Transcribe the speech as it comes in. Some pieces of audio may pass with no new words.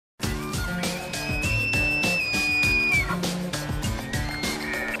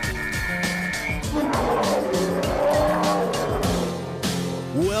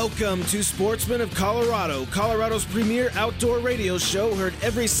Welcome to Sportsman of Colorado, Colorado's premier outdoor radio show, heard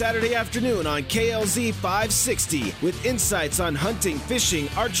every Saturday afternoon on KLZ 560, with insights on hunting, fishing,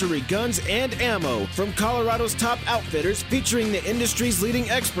 archery, guns, and ammo from Colorado's top outfitters, featuring the industry's leading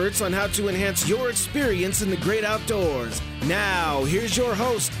experts on how to enhance your experience in the great outdoors. Now, here's your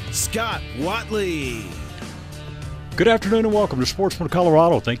host, Scott Watley. Good afternoon and welcome to Sportsman of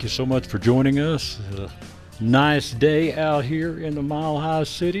Colorado. Thank you so much for joining us. Nice day out here in the Mile High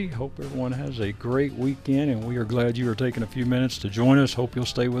City. Hope everyone has a great weekend, and we are glad you are taking a few minutes to join us. Hope you'll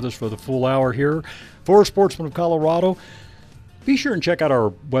stay with us for the full hour here for Sportsman of Colorado. Be sure and check out our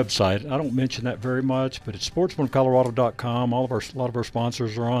website. I don't mention that very much, but it's sportsmanofcolorado.com. A lot of our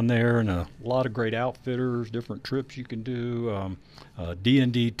sponsors are on there, and a lot of great outfitters, different trips you can do.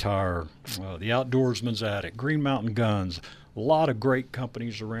 D&D Tire, the Outdoorsman's Attic, Green Mountain Guns. A lot of great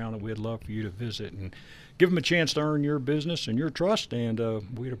companies around that we'd love for you to visit and give them a chance to earn your business and your trust, and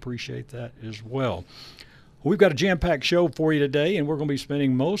we'd appreciate that as well. We've got a jam-packed show for you today, and we're going to be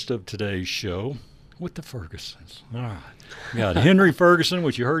spending most of today's show with the Fergusons. All right. We got Henry Ferguson,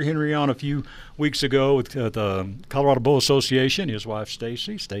 which you heard Henry on a few weeks ago with the Colorado Bow Association, his wife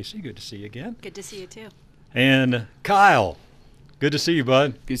Stacy. Stacy, good to see you again. Good to see you too. And Kyle, good to see you,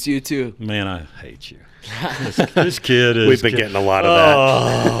 bud. Good to see you too. Man, I hate you. This kid is. We've been getting a lot of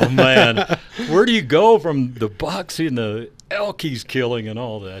that. Oh, man. Where do you go from the bucks and the elk he's killing and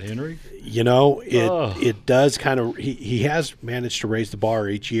all that, Henry? You know, it does kind of – he has managed to raise the bar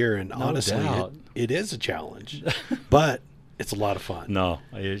each year, and honestly, it is a challenge. But it's a lot of fun. No,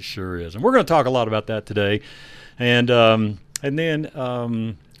 it sure is. And we're going to talk a lot about that today. And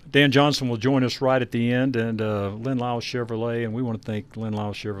then Dan Johnson will join us right at the end, and Lynn Lyles Chevrolet, and we want to thank Lynn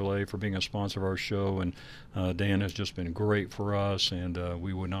Lyles Chevrolet for being a sponsor of our show, and Dan has just been great for us, and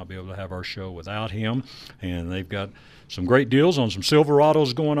we would not be able to have our show without him. And they've got some great deals on some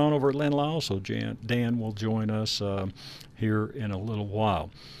Silverados going on over at Lynn Lyles, so Dan will join us here in a little while.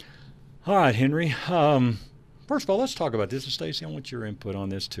 All right, Henry. First of all, let's talk about this. And Stacy, I want your input on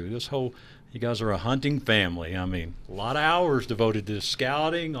this too. This whole – you guys are a hunting family. I mean, a lot of hours devoted to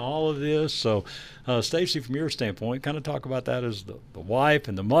scouting, all of this. So, Stacy, from your standpoint, kind of talk about that as the wife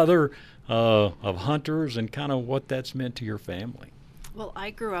and the mother of hunters and kind of what that's meant to your family. Well, I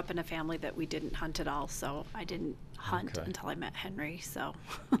grew up in a family that we didn't hunt at all, so I didn't hunt until I met Henry. So,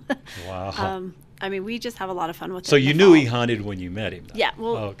 wow. I mean, we just have a lot of fun with it. So you knew he hunted when you met him, though? Yeah.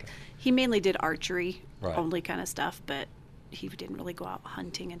 Well, he mainly did archery, only kind of stuff, but he didn't really go out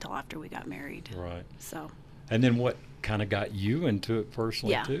hunting until after we got married. Right. So. And then what kind of got you into it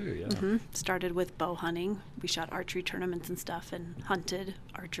personally too? Yeah. Mm-hmm. Started with bow hunting. We shot archery tournaments and stuff and hunted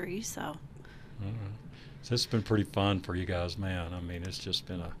archery. So. So it's been pretty fun for you guys, man. I mean, it's just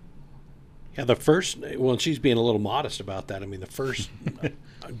been a. Yeah, the first. Well, she's being a little modest about that. I mean, the first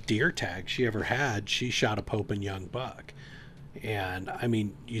deer tag she ever had, she shot a Pope and young buck. And I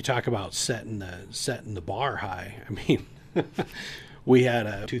mean, you talk about setting the bar high. I mean. We had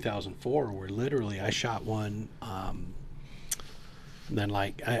a 2004 where literally I shot one, and then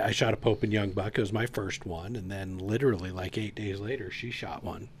I shot a Pope and young buck. It was my first one, and then literally 8 days later she shot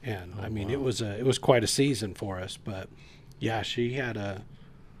one, and I mean, wow. It was quite a season for us. But yeah, she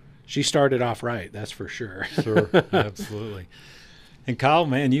started off right, that's for sure. Sure, absolutely. And Kyle,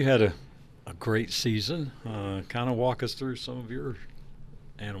 man, you had a great season. Kind of walk us through some of your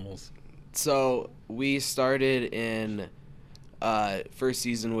animals. So we started in first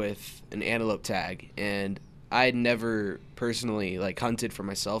season with an antelope tag, and I had never personally hunted for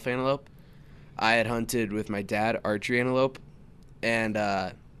myself antelope. I had hunted with my dad archery antelope, and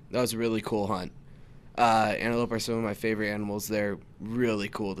that was a really cool hunt. Antelope are some of my favorite animals. They're really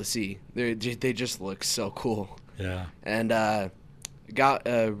cool to see. They just look so cool. Yeah. And got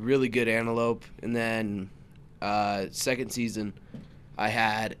a really good antelope, and then second season I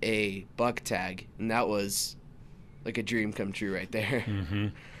had a buck tag, and that was like a dream come true right there. Mm-hmm.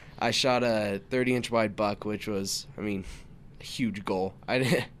 I shot a 30-inch wide buck, which was, I mean, a huge goal. I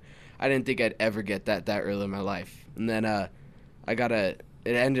didn't think I'd ever get that early in my life. And then it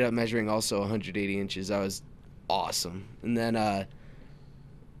ended up measuring also 180 inches. That was awesome. And then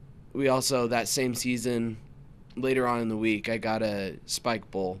we also, that same season, later on in the week, I got a spike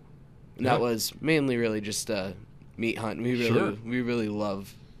bull. And that was mainly really just a meat hunt. We really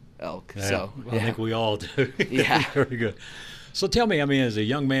love elk. Yeah, so I think we all do. Yeah. Very good. So tell me, I mean, as a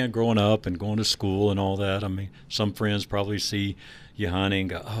young man growing up and going to school and all that, I mean, some friends probably see you hunting,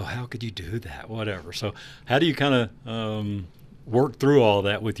 go, oh, how could you do that? Whatever. So how do you kind of work through all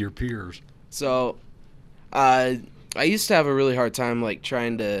that with your peers? So I used to have a really hard time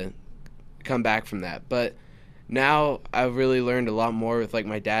trying to come back from that. But Now I've really learned a lot more with like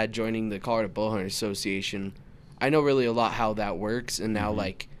my dad joining the Colorado Bowhunter Association. I know really a lot how that works, and now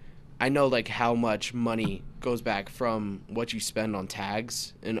like I know like how much money goes back from what you spend on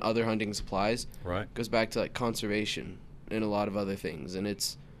tags and other hunting supplies. Right. Goes back to like conservation and a lot of other things, and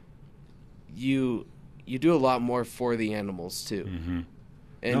it's you do a lot more for the animals too,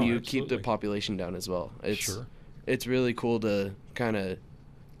 and you keep the population down as well. It's really cool to kind of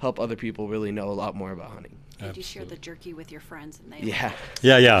help other people really know a lot more about hunting. And you share the jerky with your friends, and they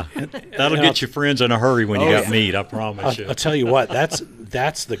yeah. That'll get your friends in a hurry when you got meat. I promise you. I'll tell you what.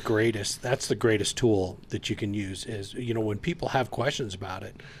 That's the greatest. That's the greatest tool that you can use. Is when people have questions about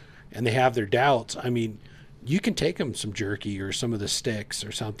it, and they have their doubts. I mean, you can take them some jerky or some of the sticks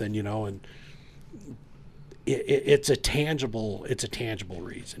or something, and it's a tangible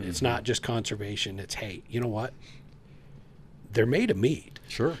reason. It's not just conservation. It's, hey, you know what? They're made of meat.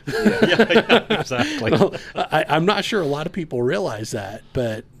 Sure. Yeah, exactly. Well, I'm not sure a lot of people realize that,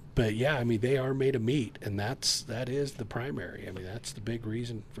 but yeah, I mean, they are made of meat, and that is the primary. I mean, that's the big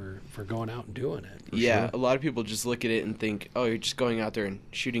reason for going out and doing it. Yeah, a lot of people just look at it and think, oh, you're just going out there and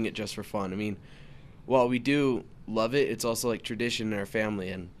shooting it just for fun. I mean, while we do love it, it's also like tradition in our family,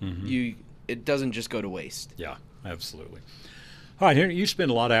 and it doesn't just go to waste. Yeah, absolutely. All right, Henry, you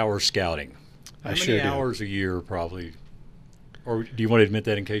spend a lot of hours scouting. How many hours a year, probably? Or do you want to admit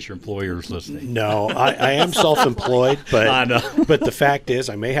that in case your employer's listening? No, I am self-employed, but I know. But the fact is,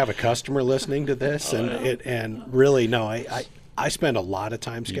 I may have a customer listening to this, and really, no, I spend a lot of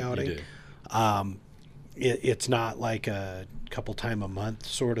time scouting. You do. It's not like a couple time a month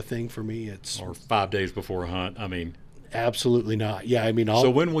sort of thing for me. Or 5 days before a hunt. I mean, absolutely not. Yeah, I mean, so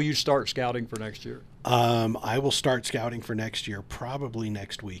when will you start scouting for next year? I will start scouting for next year, probably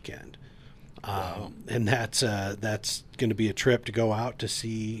next weekend. And that's going to be a trip to go out to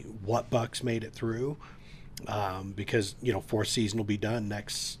see what bucks made it through, because fourth season will be done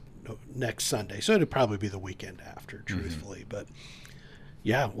next Sunday, so it'll probably be the weekend after, truthfully. But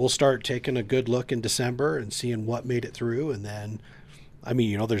yeah, we'll start taking a good look in December and seeing what made it through, and then I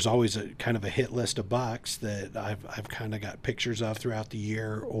mean, there's always a kind of a hit list of bucks that I've kind of got pictures of throughout the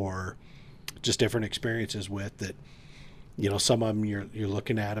year, or just different experiences with that. Some of them you're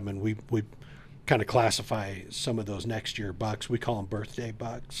looking at them, and we kind of classify some of those next year bucks. We call them birthday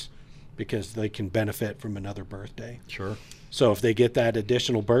bucks because they can benefit from another birthday. Sure. So if they get that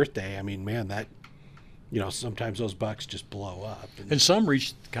additional birthday, I mean, man, that sometimes those bucks just blow up. And some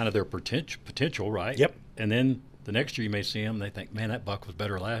reach kind of their potential, right? Yep. And then the next year you may see them, they think, man, that buck was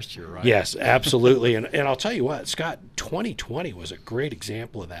better last year, right? Yes, absolutely. and I'll tell you what, Scott, 2020 was a great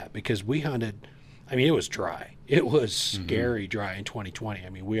example of that because we hunted. I mean, it was dry. It was scary dry in 2020. I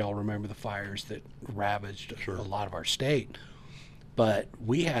mean, we all remember the fires that ravaged a lot of our state. But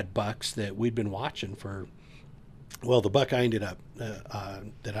we had bucks that we'd been watching for, the buck I ended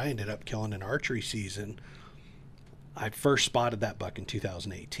up killing in archery season, I first spotted that buck in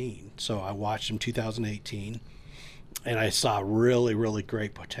 2018. So I watched him 2018, and I saw really, really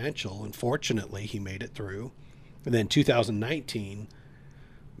great potential. And fortunately, he made it through. And then 2019,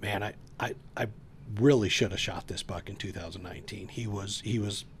 man, I really should have shot this buck in 2019. He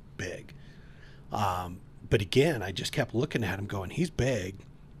was big. But again, I just kept looking at him going, he's big,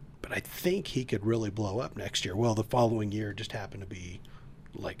 but I think he could really blow up next year. Well, the following year just happened to be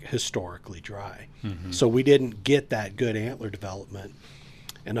like historically dry. So we didn't get that good antler development.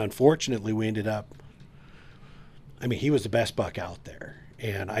 And unfortunately, we ended up, I mean, he was the best buck out there.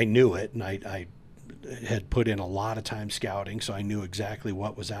 And I knew it, and I had put in a lot of time scouting, so I knew exactly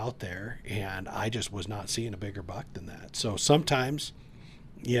what was out there, and I just was not seeing a bigger buck than that. So sometimes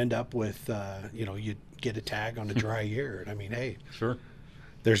you end up with, you get a tag on a dry year. And I mean, hey, sure,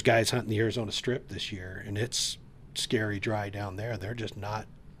 there's guys hunting the Arizona Strip this year, and it's scary dry down there. They're just not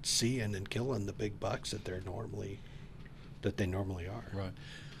seeing and killing the big bucks that they normally are. Right.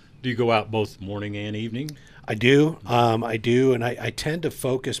 Do you go out both morning and evening? I do. And I tend to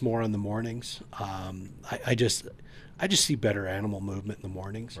focus more on the mornings. I just see better animal movement in the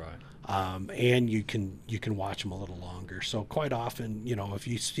mornings. Right. And you can watch them a little longer. So quite often, if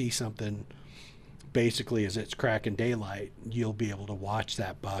you see something basically as it's cracking daylight, you'll be able to watch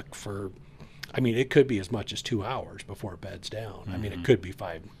that buck for, I mean, it could be as much as 2 hours before it beds down. I mean, it could be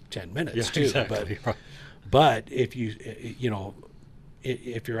 5-10 minutes too. Exactly. But if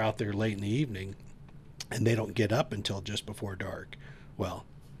if you're out there late in the evening and they don't get up until just before dark, well,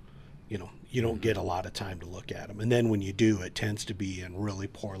 you don't get a lot of time to look at them. And then when you do, it tends to be in really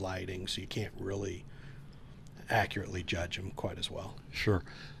poor lighting, so you can't really accurately judge them quite as well. Sure.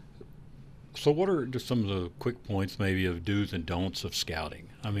 So what are just some of the quick points maybe of do's and don'ts of scouting?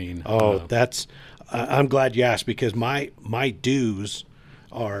 I mean, I'm glad you asked, because my do's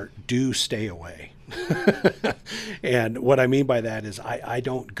are do stay away. And what I mean by that is I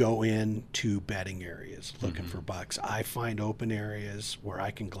don't go into bedding areas looking for bucks. I find open areas where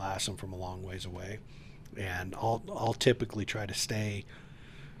I can glass them from a long ways away, and I'll typically try to stay,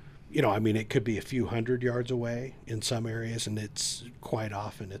 it could be a few hundred yards away in some areas, and it's quite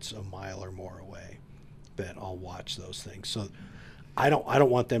often it's a mile or more away that I'll watch those things. So I don't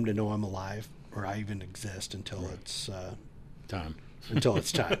want them to know I'm alive or I even exist until it's time. Until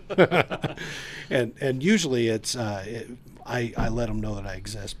it's time. and usually it's I let them know that I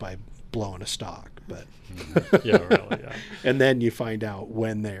exist by blowing a stalk, but yeah, really, yeah. And then you find out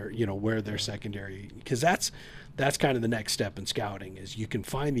when they're where they're secondary, because that's kind of the next step in scouting, is you can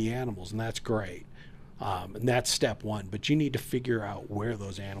find the animals, and that's great, and that's step one, but you need to figure out where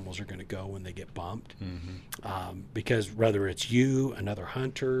those animals are going to go when they get bumped, because whether it's you, another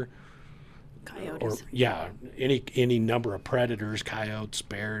hunter, coyotes, or any number of predators, coyotes,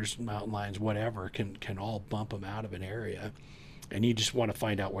 bears, mountain lions, whatever, can all bump them out of an area, and you just want to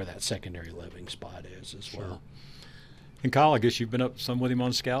find out where that secondary living spot is as well. And Kyle, I guess you've been up some with him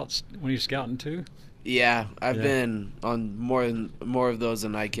on scouts when he's scouting too. Yeah, I've been on more of those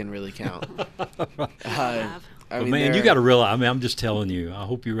than I can really count. Man, you got to realize. I'm just telling you. I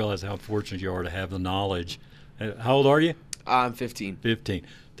hope you realize how fortunate you are to have the knowledge. How old are you? I'm 15. 15.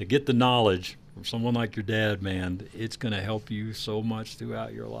 To get the knowledge from someone like your dad, man, it's going to help you so much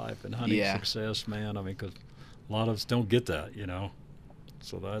throughout your life and hunting success, man. I mean, because a lot of us don't get that,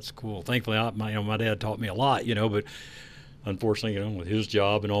 So that's cool. Thankfully, my dad taught me a lot, but unfortunately, with his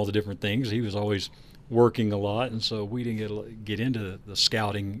job and all the different things, he was always working a lot, and so we didn't get into the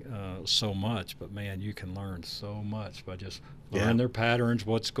scouting so much. But man, you can learn so much by just learning their patterns,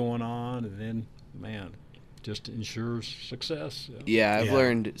 what's going on, and then, man, just ensures success. I've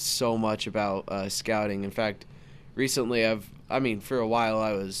learned so much about scouting. In fact, recently for a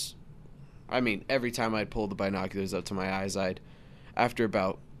while every time I'd pull the binoculars up to my eyes, after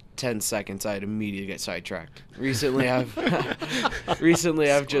about 10 seconds, I'd immediately get sidetracked. Recently I've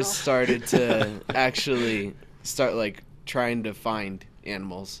just started to actually start trying to find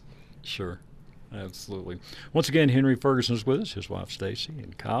animals. Sure. Absolutely. Once again, Henry Ferguson is with us, his wife Stacy,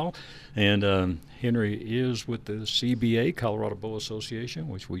 and Kyle. And Henry is with the CBA, Colorado Bow Association,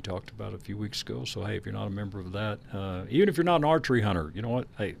 which we talked about a few weeks ago. So, hey, if you're not a member of that, even if you're not an archery hunter, you know what?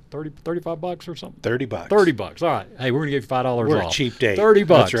 Hey, $35 or something? $30. $30. All right. Hey, we're going to give you $5 off. We're a cheap date. $30.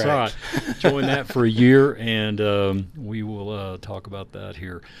 That's right. All right. Join that for a year, and we will talk about that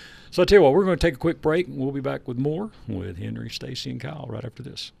here. So I tell you what, we're going to take a quick break, and we'll be back with more with Henry, Stacy, and Kyle right after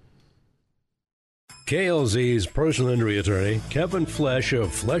this. KLZ's personal injury attorney, Kevin Flesh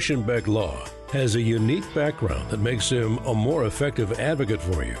of Flesh & Beck Law, has a unique background that makes him a more effective advocate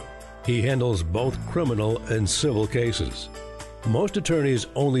for you. He handles both criminal and civil cases. Most attorneys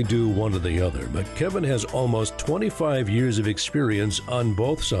only do one or the other, but Kevin has almost 25 years of experience on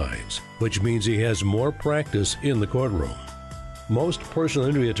both sides, which means he has more practice in the courtroom. Most personal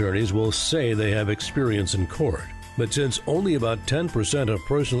injury attorneys will say they have experience in court. But since only about 10% of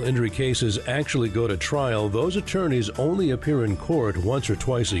personal injury cases actually go to trial, those attorneys only appear in court once or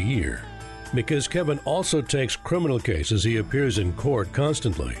twice a year. Because Kevin also takes criminal cases, he appears in court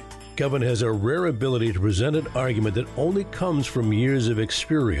constantly. Kevin has a rare ability to present an argument that only comes from years of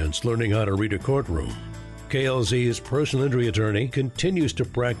experience learning how to read a courtroom. KLZ's personal injury attorney continues to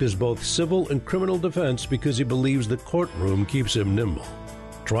practice both civil and criminal defense because he believes the courtroom keeps him nimble.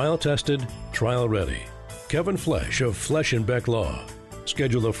 Trial tested, trial ready. Kevin Flesh of Flesh & Beck Law.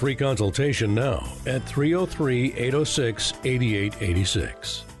 Schedule a free consultation now at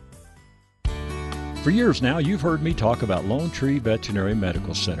 303-806-8886. For years now, you've heard me talk about Lone Tree Veterinary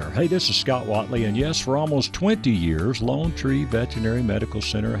Medical Center. Hey, this is Scott Watley, and yes, for almost 20 years, Lone Tree Veterinary Medical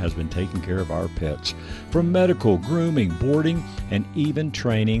Center has been taking care of our pets. From medical, grooming, boarding, and even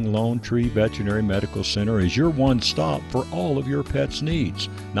training, Lone Tree Veterinary Medical Center is your one stop for all of your pet's needs.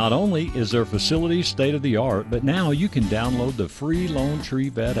 Not only is their facility state-of-the-art, but now you can download the free Lone Tree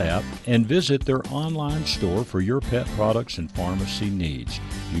Vet app and visit their online store for your pet products and pharmacy needs.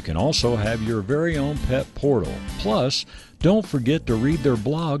 You can also have your very own pet portal. Plus, don't forget to read their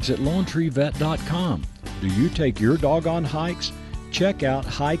blogs at LoneTreeVet.com. Do you take your dog on hikes? Check out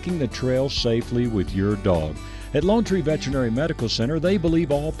Hiking the Trail Safely with Your Dog. At Lone Tree Veterinary Medical Center, they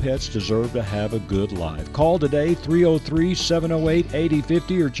believe all pets deserve to have a good life. Call today,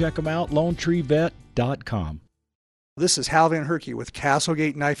 303-708-8050, or check them out, LoneTreeVet.com. This is Hal Van Herky with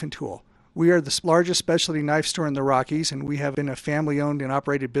Castlegate Knife and Tool. We are the largest specialty knife store in the Rockies, and we have been a family-owned and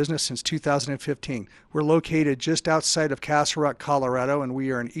operated business since 2015. We're located just outside of Castle Rock, Colorado, and we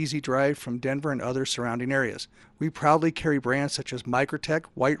are an easy drive from Denver and other surrounding areas. We proudly carry brands such as Microtech,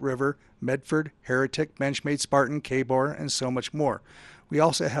 White River, Medford, Heretic, Benchmade, Spartan, K-Bar, and so much more. We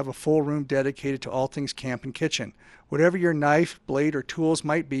also have a full room dedicated to all things camp and kitchen. Whatever your knife, blade, or tools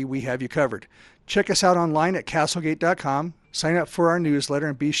might be, we have you covered. Check us out online at castlegate.com. Sign up for our newsletter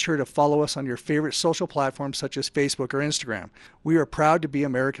and be sure to follow us on your favorite social platforms such as Facebook or Instagram. We are proud to be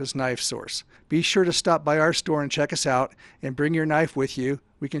America's knife source. Be sure to stop by our store and check us out and bring your knife with you.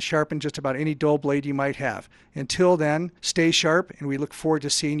 We can sharpen just about any dull blade you might have. Until then, stay sharp, and we look forward to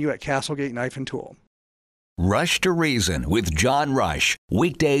seeing you at Castlegate Knife and Tool. Rush to Reason with John Rush,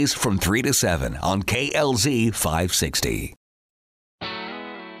 weekdays from 3 to 7 on KLZ 560.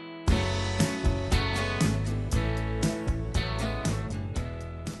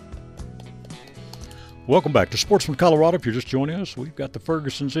 Welcome back to Sportsman Colorado. If you're just joining us, we've got the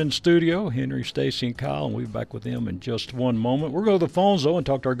Fergusons in studio, Henry, Stacy, and Kyle, and we'll be back with them in just one moment. We're going to go to the phones, though, and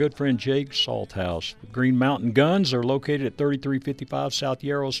talk to our good friend Jake Salthouse. Green Mountain Guns are located at 3355 South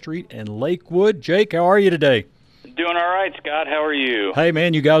Yarrow Street in Lakewood. Jake, how are you today? Doing all right, Scott. How are you? Hey,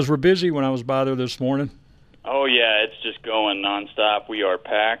 man, you guys were busy when I was by there this morning. Oh, yeah, it's just going nonstop. We are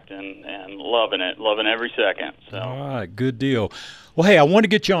packed and loving it, loving every second. So. All right, good deal. Well, hey, I want to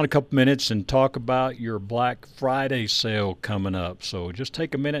get you on a couple minutes and talk about your Black Friday sale coming up. So just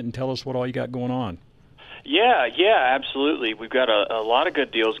take a minute and tell us what all you got going on. Yeah, absolutely. We've got a lot of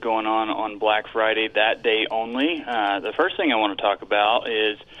good deals going on Black Friday, that day only. The first thing I want to talk about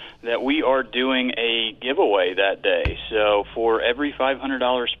is that we are doing a giveaway that day. So for every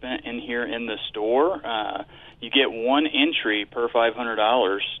 $500 spent in here in the store, you get one entry per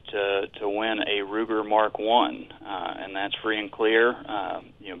 $500 to win a Ruger Mark I, and that's free and clear.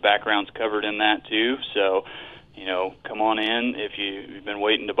 Background's covered in that too. So, come on in if you've been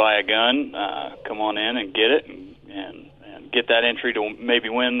waiting to buy a gun. Come on in and get it and get that entry to maybe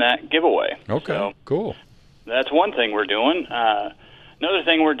win that giveaway. Okay, so, cool. That's one thing we're doing. Another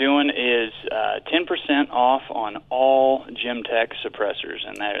thing we're doing is 10% off on all Gemtech suppressors,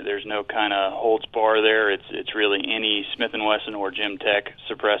 and there's no kind of holds bar there. It's really any Smith & Wesson or Gemtech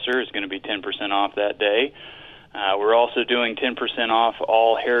suppressor is going to be 10% off that day. We're also doing 10% off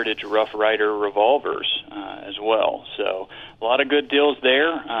all Heritage Rough Rider revolvers as well. So a lot of good deals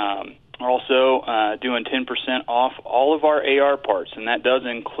there. We're also doing 10% off all of our AR parts, and that does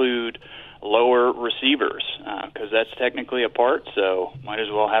include lower receivers because that's technically a part, so might as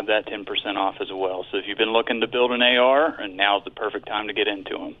well have that 10% off as well. So if you've been looking to build an AR, and now's the perfect time to get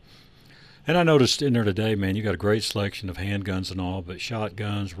into them. And I noticed in there today, man, you got a great selection of handguns and all, but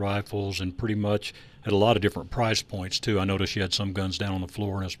shotguns, rifles, and pretty much at a lot of different price points too. I noticed you had some guns down on the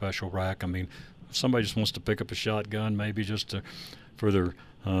floor in a special rack. I mean, if somebody just wants to pick up a shotgun, maybe just for their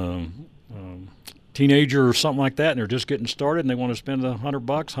teenager or something like that, and they're just getting started and they want to spend a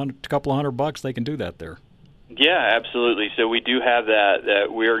couple of $100, they can do that there. Yeah, absolutely. So we do have that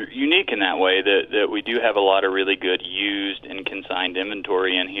we're unique in that way that we do have a lot of really good used and consigned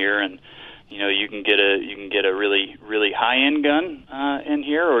inventory in here, and you can get a really high end gun in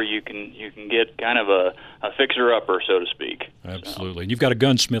here, or you can get kind of a fixer upper, so to speak. Absolutely. So. And you've got a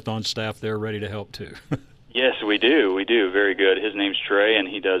gunsmith on staff there ready to help too. Yes, we do. Very good. His name's Trey, and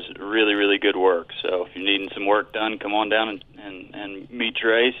he does really good work. So if you're needing some work done, come on down and meet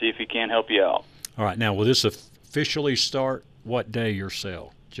Trey, see if he can't help you out. All right. Now, will this officially start what day, your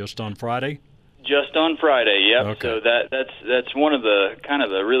sale? Just on Friday? Just on Friday, yep. Okay. So that's one of the kind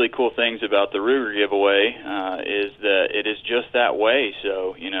of the really cool things about the Ruger giveaway is that it is just that way.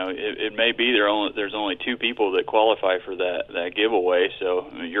 So it may be there's only 2 people that qualify for that giveaway.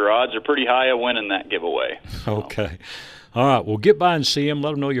 So your odds are pretty high of winning that giveaway. Okay. All right, well, get by and see them.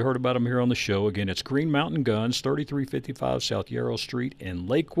 Let them know you heard about them here on the show. Again, it's Green Mountain Guns, 3355 South Yarrow Street in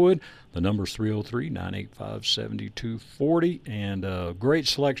Lakewood. The number's 303-985-7240. And a great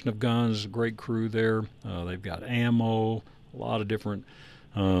selection of guns, great crew there. They've got ammo, a lot of different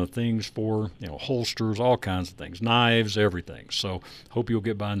things for, holsters, all kinds of things, knives, everything. So hope you'll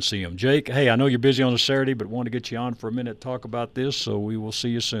get by and see them. Jake, hey, I know you're busy on a Saturday, but want to get you on for a minute to talk about this, so we will see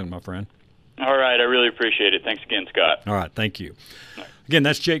you soon, my friend. All right, I really appreciate it. Thanks again, Scott. All right, thank you. Again,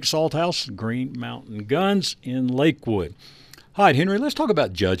 that's Jake Salthouse, Green Mountain Guns in Lakewood. All right, Henry, let's talk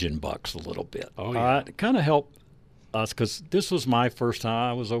about judging bucks a little bit. Oh, yeah. To kind of help us, because this was my first time.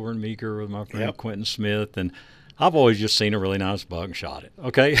 I was over in Meeker with my friend Quentin Smith, and I've always just seen a really nice buck and shot it.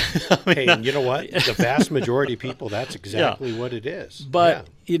 Okay. Hey, and you know what? The vast majority of people, that's exactly what it is. But,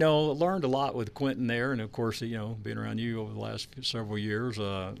 learned a lot with Quentin there. And, of course, being around you over the last several years,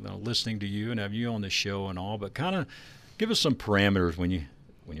 listening to you and having you on the show and all. But kind of give us some parameters when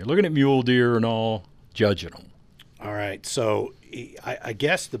you're looking at mule deer and all, judging them. All right. So I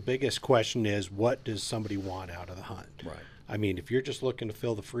guess the biggest question is, what does somebody want out of the hunt? Right. I mean, if you're just looking to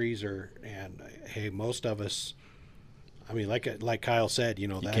fill the freezer, and, hey, most of us – I mean, like Kyle said, you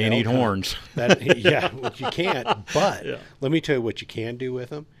can't eat horns. You can't. But let me tell you what you can do with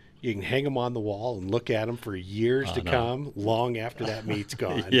them. You can hang them on the wall and look at them for years to come, long after that meat's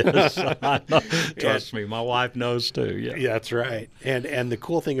gone. Yes, trust me, my wife knows too. Yeah, that's right. And the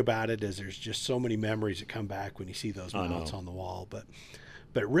cool thing about it is there's just so many memories that come back when you see those mounts on the wall. But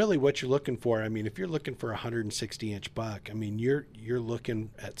really, what you're looking for, I mean, if you're looking for a 160-inch buck, I mean, you're looking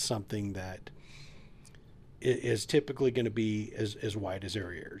at something that is typically going to be as wide as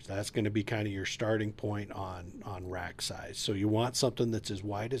their ears. That's going to be kind of your starting point on rack size. So you want something that's as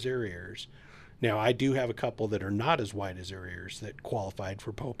wide as their ears. Now, I do have a couple that are not as wide as their ears that qualified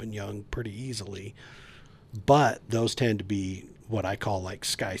for Pope and Young pretty easily, but those tend to be what I call like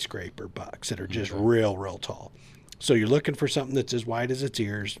skyscraper bucks that are just real tall. So you're looking for something that's as wide as its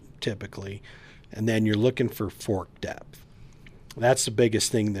ears typically, and then you're looking for fork depth. That's the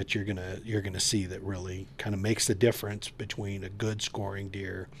biggest thing that you're gonna see that really kind of makes the difference between a good scoring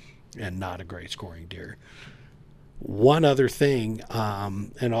deer and not a great scoring deer. One other thing,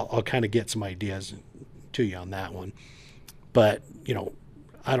 and I'll kind of get some ideas to you on that one, but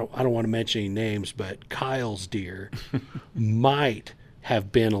I don't want to mention any names, but Kyle's deer might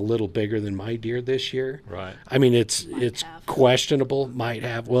have been a little bigger than my deer this year. Right. I mean, it's questionable. Might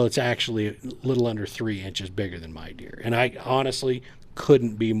have. Well, it's actually a little under 3 inches bigger than my deer, and I honestly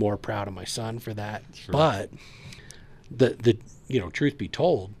couldn't be more proud of my son for that. Sure. But the truth be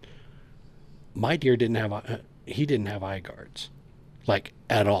told, my deer didn't have eye guards, like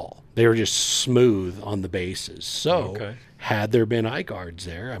at all. They were just smooth on the bases. So had there been eye guards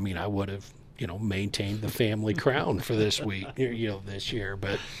there, I mean, I would have maintained the family crown for this week, this year.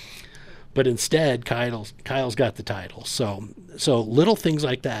 But instead, Kyle's got the title. So little things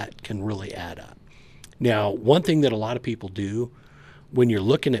like that can really add up. Now, one thing that a lot of people do when you're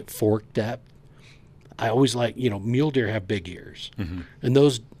looking at fork depth, I always like, mule deer have big ears, and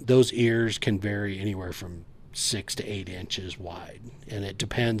those ears can vary anywhere from 6 to 8 inches wide, and it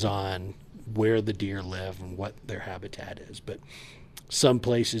depends on where the deer live and what their habitat is. But some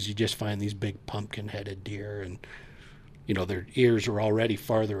places you just find these big pumpkin-headed deer, and their ears are already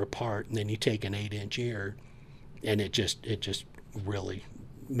farther apart, and then you take an 8-inch ear, and it just really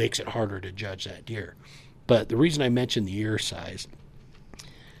makes it harder to judge that deer. But the reason I mentioned the ear size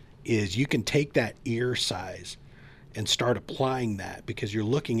is you can take that ear size and start applying that, because you're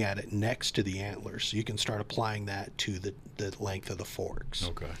looking at it next to the antlers, so you can start applying that to the length of the forks.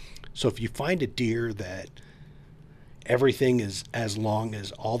 Okay. So if you find a deer that everything is as long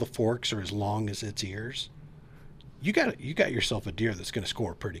as all the forks are as long as its ears, you got yourself a deer that's going to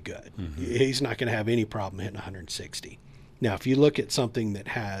score pretty good. He's not going to have any problem hitting 160. Now, if you look at something that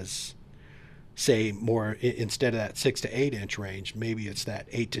has, say, more, instead of that 6 to 8 inch range, maybe it's that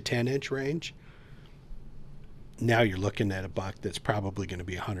 8 to 10 inch range. Now you're looking at a buck that's probably going to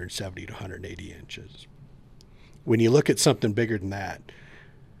be 170 to 180 inches. When you look at something bigger than that,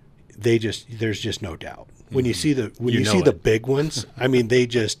 there's just no doubt. When you see the big ones, I mean, they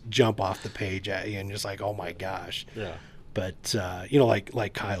just jump off the page at you, and just like, oh my gosh. Yeah. But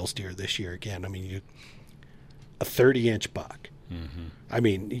like Kyle's deer this year again. I mean, a 30-inch buck. I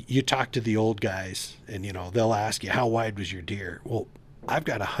mean, you talk to the old guys, and they'll ask you, how wide was your deer? Well, I've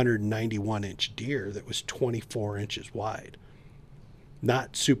got a 191-inch deer that was 24 inches wide.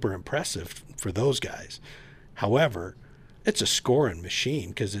 Not super impressive for those guys. However, it's a scoring machine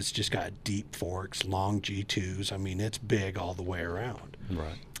because it's just got deep forks, long G2s. I mean, it's big all the way around.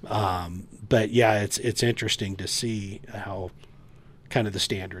 Right. But yeah, it's interesting to see how kind of the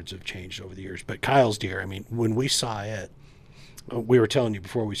standards have changed over the years. But Kyle's deer, I mean, when we saw it, we were telling you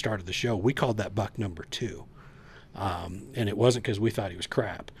before we started the show, we called that buck number 2. And it wasn't because we thought he was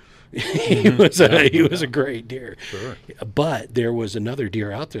crap. He was a great deer. Sure. But there was another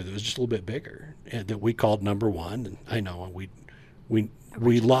deer out there that was just a little bit bigger, and that we called number 1. And I know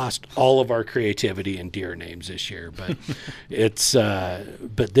we lost all of our creativity in deer names this year, but it's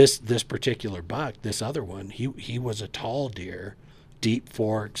but this particular buck, this other one, he was a tall deer, deep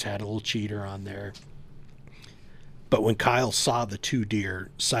forks, had a little cheater on there. But when Kyle saw the two deer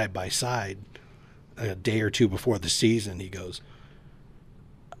side by side a day or two before the season, he goes,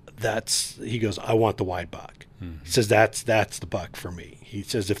 he goes, I want the wide buck. He says, that's the buck for me. He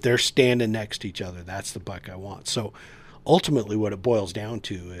says, if they're standing next to each other, that's the buck I want. So ultimately what it boils down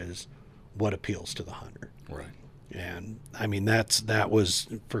to is what appeals to the hunter. Right. And I mean, that was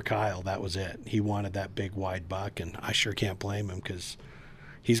for Kyle. That was it. He wanted that big wide buck, and I sure can't blame him, because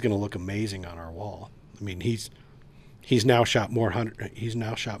he's going to look amazing on our wall. I mean, he's now shot more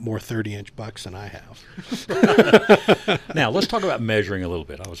 30-inch bucks than I have. Now let's talk about measuring a little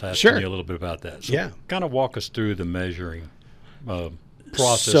bit. I was asking you a little bit about that. So kind of walk us through the measuring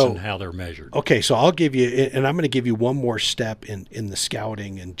process and how they're measured. Okay, so I'll give you, and I'm going to give you one more step in the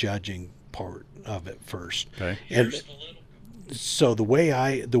scouting and judging part of it first. Okay. And so the way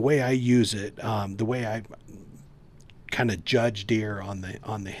I use it, the way I kind of judge deer on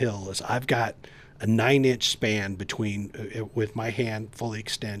the hill is I've got a 9-inch span between, with my hand fully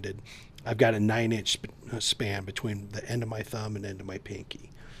extended, I've got a 9-inch span between the end of my thumb and end of my pinky.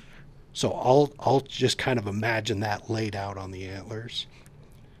 So I'll just kind of imagine that laid out on the antlers.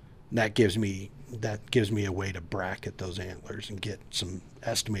 And that gives me a way to bracket those antlers and get some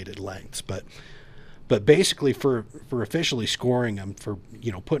estimated lengths. But basically for officially scoring them, for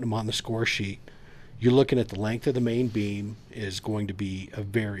putting them on the score sheet, you're looking at the length of the main beam is going to be a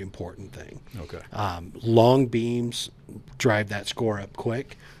very important thing. Okay. Long beams drive that score up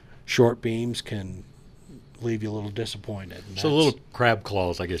quick. Short beams can leave you a little disappointed. So little crab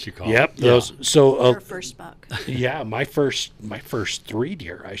claws, I guess you call it. Those. So your first buck. Yeah, my first 3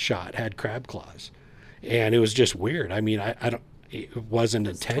 deer I shot had crab claws, and it was just weird. I mean, it wasn't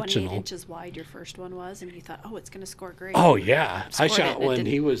intentional. 28 inches wide your first one was, and you thought, it's going to score great. Oh yeah, I shot one.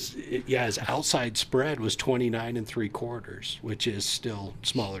 His outside spread was 29 3/4, which is still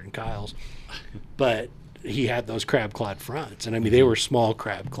smaller than Kyle's, but he had those crab clawed fronts, and I mean they were small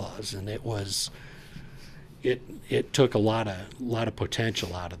crab claws, and it took a lot of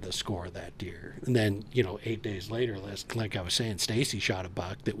potential out of the score of that deer. And then 8 days later, like I was saying, Stacy shot a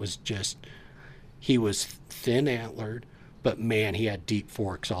buck that was he was thin antlered, but man, he had deep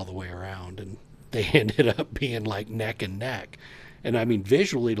forks all the way around, and they ended up being like neck and neck. And I mean,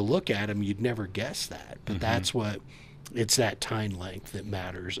 visually to look at him, you'd never guess that, but it's that tine length that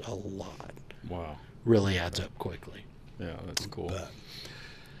matters a lot. Wow. Really adds up quickly. Yeah, that's cool.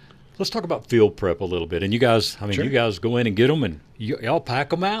 Let's talk about field prep a little bit. And you guys, you guys go in and get them, and y'all pack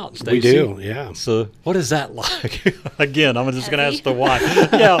them out. Stacey. We do, yeah. So what is that like? Again, I'm just going to ask the wife.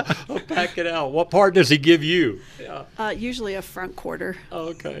 Yeah, I'll pack it out. What part does he give you? Yeah. Usually a front quarter. Oh,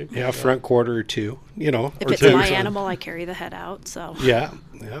 okay. Yeah, front quarter or two. If it's my animal, I carry the head out. So. Yeah.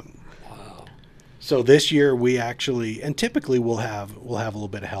 Wow. So this year we actually, and typically we'll have a little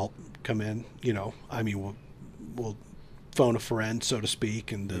bit of help come in. I mean, we'll phone a friend, so to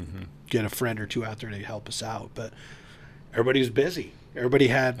speak, and get a friend or two out there to help us out. But everybody was busy. Everybody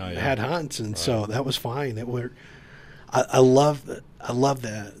had hunts, and so that was fine. I love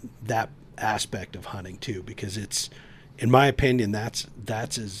that aspect of hunting too, because it's, in my opinion, that's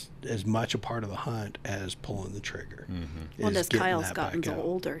as much a part of the hunt as pulling the trigger. Well, as Kyle's gotten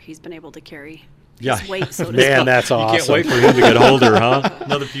older, he's been able to carry his weight, so to Man, speak. that's awesome. You can't wait for him to get older, huh?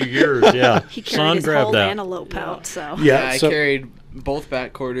 Another few years, yeah. He carried his whole antelope out, so. Yeah, I carried both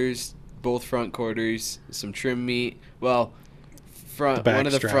back quarters, both front quarters, some trim meat. Well, one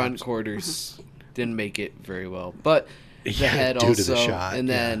of the front quarters didn't make it very well, but the head due also, to the shot, and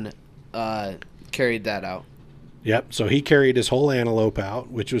then carried that out. Yep. So he carried his whole antelope out,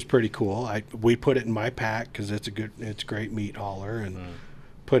 which was pretty cool. We put it in my pack because it's a great meat hauler, and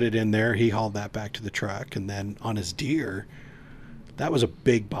put it in there. He hauled that back to the truck, and then on his deer, that was a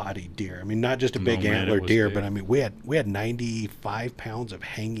big bodied deer. I mean, not just a big antler deer, but I mean we had 95 pounds of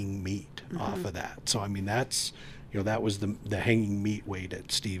hanging meat off of that. So I mean that's that was the hanging meat weight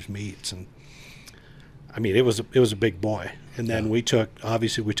at Steve's Meats, and I mean it was a big boy. And then we took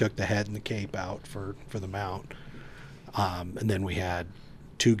the head and the cape out for the mount, and then we had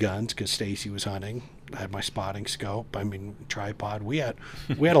 2 guns because Stacy was hunting. I had my spotting scope. I mean, tripod. We had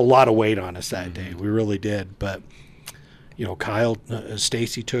a lot of weight on us that day. We really did. But Kyle,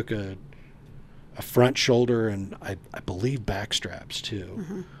 Stacy took a front shoulder and I believe back straps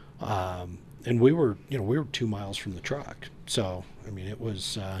too. And we were 2 miles from the truck. So I mean, it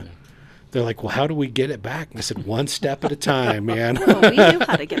was. They're like, well, how do we get it back? And I said, one step at a time, man. Well, we knew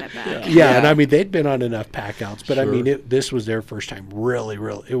how to get it back. Yeah, and I mean, they'd been on enough pack outs, but I mean, this was their first time really,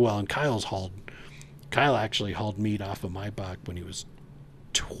 really well. And Kyle actually hauled meat off of my buck when he was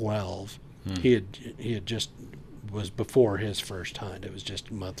 12. He had just was before his first hunt. It was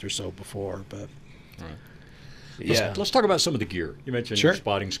just a month or so before, but let's talk about some of the gear. You mentioned your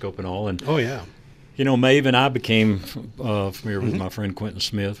spotting scope and all, and You know, Maeve and I became familiar with my friend Quentin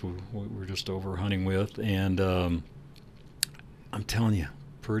Smith. We were just over hunting with, and I'm telling you,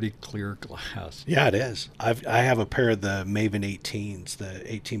 pretty clear glass. Yeah, it is. I have a pair of the Maven 18s,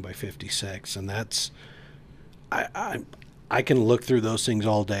 the 18 by 56, and that's I can look through those things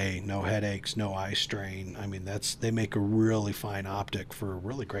all day, no headaches, no eye strain. I mean, they make a really fine optic for a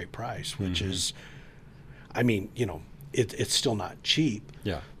really great price, which is, I mean, you know, it's still not cheap.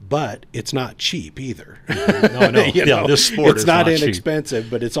 Yeah. But it's not cheap either. No. This sport it's is not cheap. inexpensive,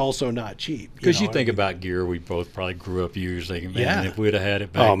 but it's also not cheap. Because you think about gear we both probably grew up using. Man, if we'd have had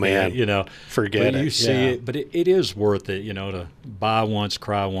it back then, man, you know. Forget it. You see it, but it is worth it, you know, to buy once,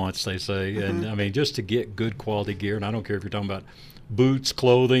 cry once, they say. And, I mean, just to get good quality gear, and I don't care if you're talking about boots,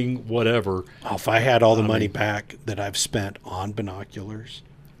 clothing, whatever. Oh, if I had all the money back that I've spent on binoculars,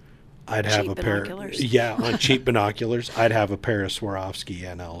 I'd have a pair. Yeah, on cheap binoculars, I'd have a pair of Swarovski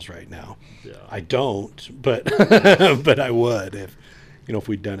NLs right now. Yeah. I don't, but but I would if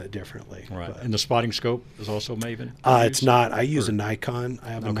we'd done it differently. Right. But, and the spotting scope is also Maven? It's not. I use a Nikon. I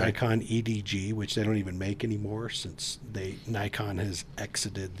have a Nikon EDG, which they don't even make anymore since Nikon has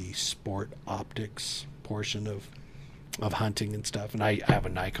exited the sport optics portion of hunting and stuff. And I have a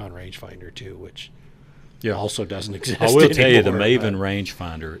Nikon rangefinder too, which also doesn't exist I will tell you, the anymore, Maven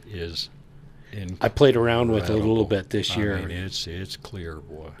rangefinder is incredible. I played around with it a little bit this year. I mean, it's clear,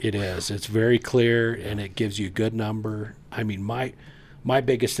 boy. It is. It's very clear, and it gives you a good number. I mean, my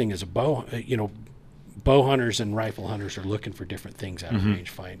biggest thing is bow hunters and rifle hunters are looking for different things out of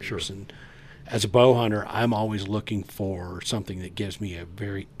rangefinders. Sure. And as a bow hunter, I'm always looking for something that gives me a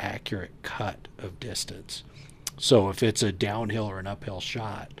very accurate cut of distance. So if it's a downhill or an uphill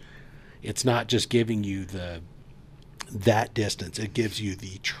shot, it's not just giving you that distance. It gives you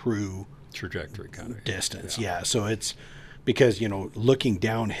the true trajectory kind of distance. Yeah. So it's because, looking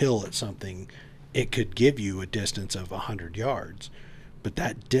downhill at something, it could give you a distance of 100 yards. But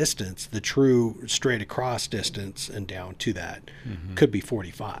that distance, the true straight across distance and down to that could be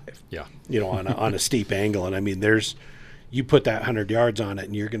 45. Yeah. On a steep angle. And I mean, you put that 100 yards on it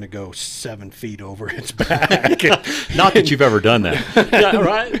and you're going to go 7 feet over its back. Not that you've ever done that. Yeah,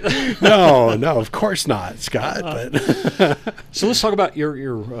 right? No, of course not, Scott. But so let's talk about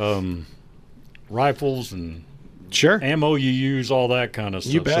your rifles and ammo you use, all that kind of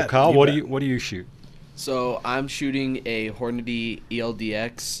stuff. You bet. So Kyle, what do you shoot? So I'm shooting a Hornady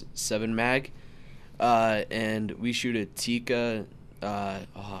ELDX 7 mag, and we shoot a Tikka.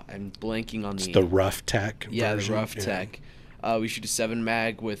 I'm blanking on the Rough Tech. Yeah, version. The Rough Tech. We shoot a 7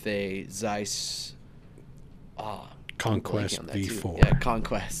 mag with a Zeiss Conquest V4. Yeah,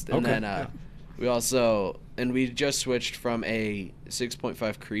 Conquest. And then we just switched from a 6.5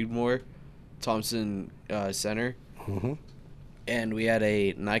 Creedmoor Thompson center, and we had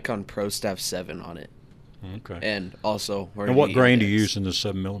a Nikon ProStaff 7 on it. Okay. And also, and what grain do you use in the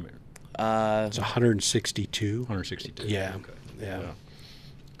 7mm? It's 162. 162. Yeah. Okay. Yeah.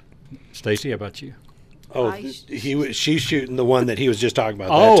 Stacy, how about you? Oh, she's shooting the one that he was just talking about.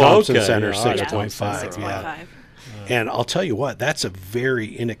 That Thompson Center 6.5. Yeah. And I'll tell you what, that's a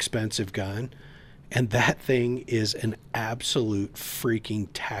very inexpensive gun, and that thing is an absolute freaking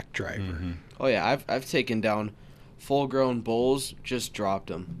tack driver. Oh yeah, I've taken down full-grown bulls, just dropped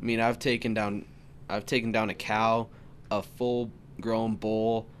them. I mean, I've taken down a cow, a full-grown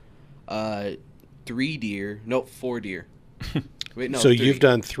bull, 4 deer. Wait, no. So 3. you've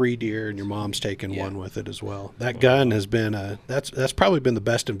done 3 deer, and your mom's taken one with it as well. That gun has been that's probably been the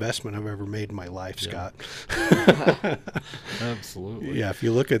best investment I've ever made in my life, Scott. Absolutely. Yeah, if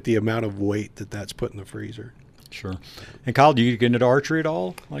you look at the amount of weight that's put in the freezer. Sure. And Kyle, do you get into archery at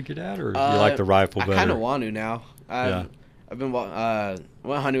all, like your dad, or do you like the rifle better? I kind of want to now. I've been went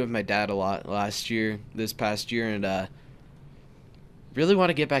hunting with my dad a lot this past year, and really want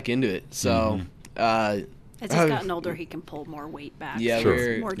to get back into it. So. As he's gotten older, he can pull more weight back. Yeah, so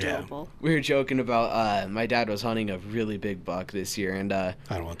it's more doable. We were joking about my dad was hunting a really big buck this year, and I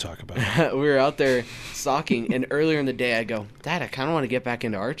don't want to talk about it. We were out there stalking, and earlier in the day, I go, Dad, I kind of want to get back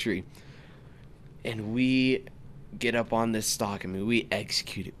into archery. And we get up on this stalk. I mean, we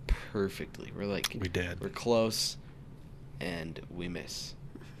execute it perfectly. We did. We're close, and we miss.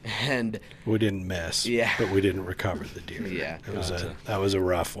 And we didn't miss. Yeah. But we didn't recover the deer. Yeah. That was a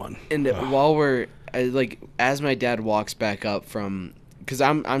rough one. And while we're as my dad walks back up from, because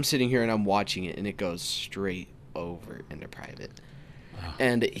I'm sitting here and I'm watching it, and it goes straight over into private. Wow.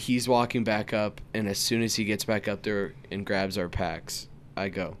 And he's walking back up, and as soon as he gets back up there and grabs our packs, I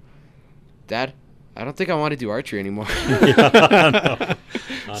go, Dad, I don't think I want to do archery anymore. It's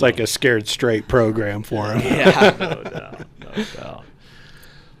like a Scared Straight program for him. Yeah. No doubt.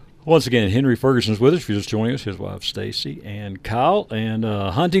 Once again, Henry Ferguson's with us. If you're just joining us, his wife Stacy and Kyle and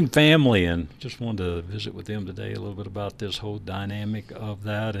hunting family, and just wanted to visit with them today a little bit about this whole dynamic of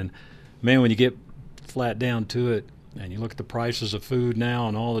that. And man, when you get flat down to it, and you look at the prices of food now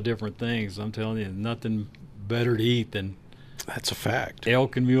and all the different things, I'm telling you, nothing better to eat than that's a fact.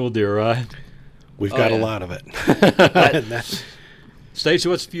 Elk and mule deer, right? We've got a lot of it. Stacey,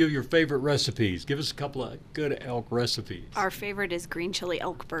 what's a few of your favorite recipes? Give us a couple of good elk recipes. Our favorite is green chili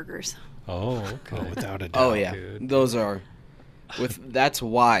elk burgers. Oh, okay. Oh, without a doubt. Oh, yeah. Good. Those are. That's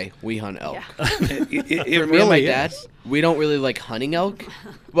why we hunt elk. Yeah. it For me and my dad, we don't really like hunting elk.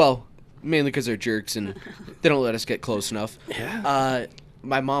 Well, mainly because they're jerks and they don't let us get close enough. Yeah.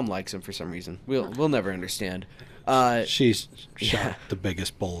 My mom likes them for some reason. We'll never understand. She's shot the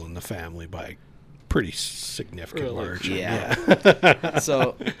biggest bull in the family by pretty significant margin. Yeah.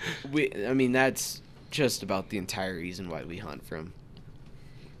 So, that's just about the entire reason why we hunt from.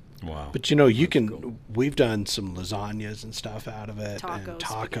 Wow. But we've done some lasagnas and stuff out of it, and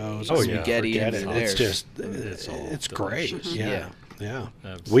tacos. Oh, yeah. Spaghetti. It's great. Mm-hmm. Yeah.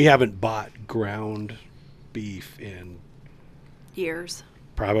 We haven't bought ground beef in years.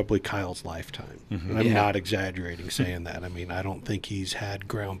 Probably Kyle's lifetime. Mm-hmm. I'm not exaggerating saying that. I mean, I don't think he's had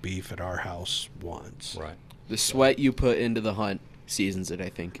ground beef at our house once. Right. The sweat you put into the hunt seasons it, I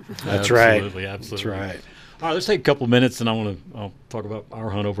think. That's right. Absolutely. That's right. All right, let's take a couple minutes, and I'll talk about our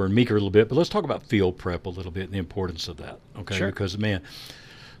hunt over in Meeker a little bit, but let's talk about field prep a little bit and the importance of that. Okay. Sure. Because, man,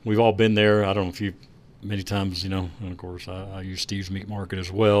 we've all been there. I don't know if you many times, and of course I use Steve's Meat Market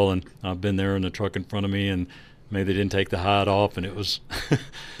as well, and I've been there in the truck in front of me, and maybe they didn't take the hide off, and it was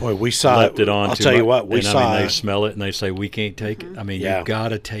boy, we saw left it on. I'll tell you what, we saw. They smell it and they say we can't take it. I mean, you've got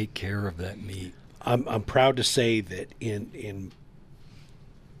to take care of that meat. I'm proud to say that in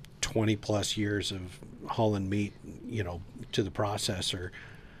 20 plus years of hauling meat, to the processor,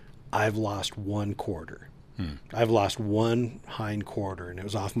 I've lost one quarter. I've lost one hind quarter, and it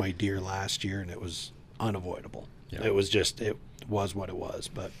was off my deer last year, and it was unavoidable. Yeah. It was what it was.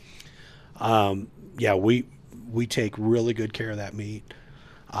 But we take really good care of that meat.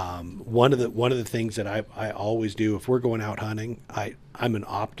 One of the things that I always do if we're going out hunting, I'm an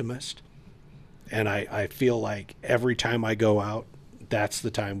optimist, and I feel like every time I go out, that's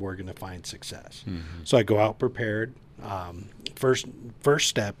the time we're going to find success. Mm-hmm. So I go out prepared. First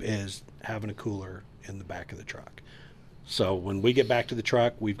step is having a cooler in the back of the truck. So when we get back to the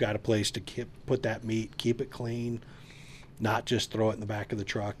truck, we've got a place to put that meat, keep it clean, not just throw it in the back of the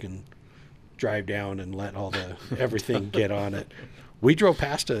truck and drive down and let all the everything get on it. We drove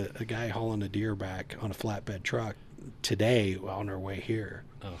past a guy hauling a deer back on a flatbed truck today on our way here.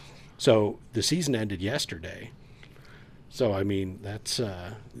 Oh. So the season ended yesterday. So I mean that's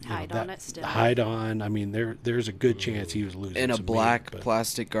hide on it still. Hide on. I mean there's a good chance he was losing in a some black meat,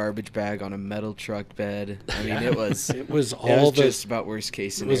 plastic garbage bag on a metal truck bed. I mean it was just about worst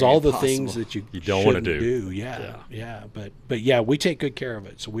case scenario. It was all the possible. things that you don't want to do. Yeah. But we take good care of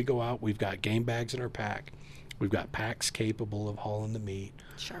it. So we go out. We've got game bags in our pack. We've got packs capable of hauling the meat.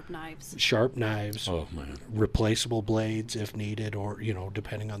 Sharp knives. Oh man. Replaceable blades if needed, or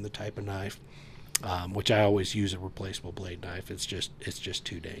depending on the type of knife. Which I always use a replaceable blade knife. It's just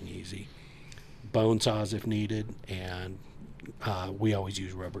too dang easy. Bone saws if needed, and we always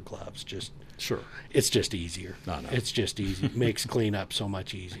use rubber gloves. It's just easier. No. It's just easy. It makes cleanup so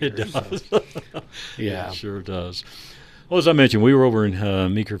much easier. It does. So, yeah, it sure does. Well, as I mentioned, we were over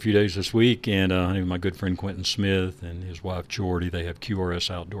in Meeker a few days this week, and my good friend Quentin Smith and his wife Jordy, they have QRS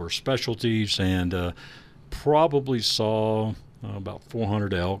Outdoor Specialties, and probably saw about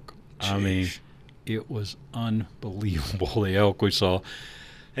 400 elk. Jeez. I mean, it was unbelievable, the elk we saw.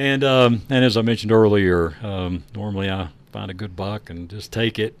 And as I mentioned earlier, normally I find a good buck and just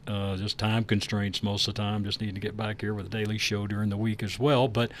take it. Just time constraints most of the time. Just need to get back here with a daily show during the week as well.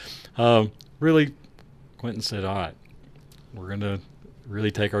 But really, Quentin said, all right, we're going to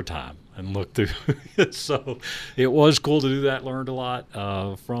really take our time and look through it. So it was cool to do that. Learned a lot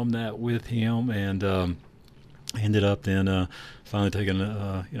from that with him, and ended up then finally taking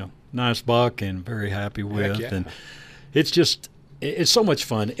nice buck and very happy with. Yeah. And it's so much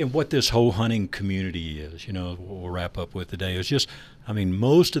fun. And what this whole hunting community is, we'll wrap up with today, is just,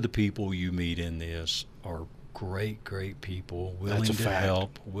 most of the people you meet in this are great people, willing to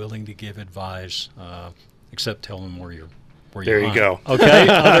help, willing to give advice, except tell them where you're there you hunt. go. Okay.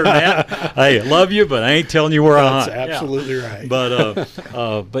 Other than that, hey, love you, but I ain't telling you where I hunt. That's absolutely right.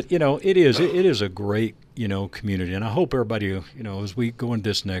 But it is a great, community. And I hope everybody, as we go into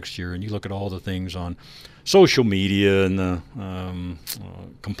this next year and you look at all the things on social media and the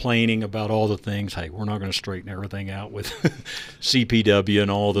complaining about all the things, hey, we're not going to straighten everything out with CPW and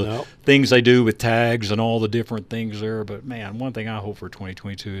all the things they do with tags and all the different things there. But, man, one thing I hope for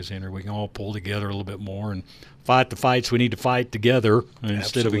 2022 is, Henry, we can all pull together a little bit more and fight the fights we need to fight together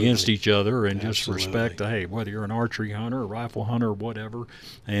instead of against each other, and just respect, hey, whether you're an archery hunter, a rifle hunter, or whatever.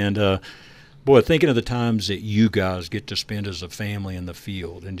 And, boy, thinking of the times that you guys get to spend as a family in the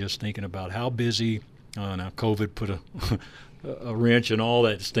field, and just thinking about how busy now COVID put a wrench in all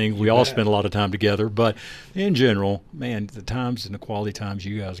that thing. We all spend a lot of time together, but in general, man, the times and the quality times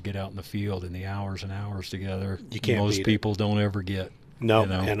you guys get out in the field and the hours and hours together, most people don't ever get. No,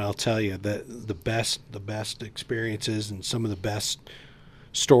 and I'll tell you that the best experiences and some of the best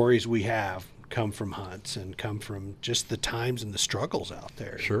stories we have come from hunts and come from just the times and the struggles out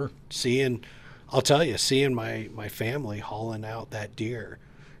there. Sure. Seeing my family hauling out that deer,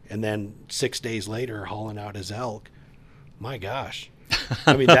 and then 6 days later hauling out his elk. My gosh.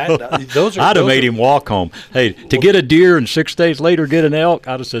 I mean, those are. I'd have made him walk home. Hey, to get a deer and 6 days later get an elk,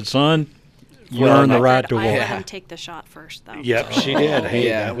 I'd have said, son, you earned the right to walk. I let him take the shot first, though. Yep, she did. Hey,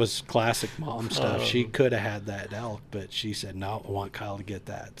 that was classic mom stuff. She could have had that elk, but she said, no, I want Kyle to get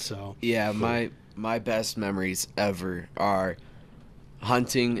that. So yeah, my best memories ever are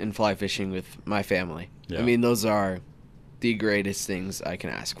hunting and fly fishing with my family. Yeah. I mean, those are the greatest things I can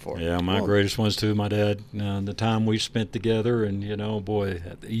ask for. Yeah, my greatest ones too. My dad, the time we spent together, and boy,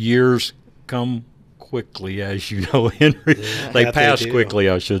 years come quickly, as you know, Henry. Yeah, they pass quickly,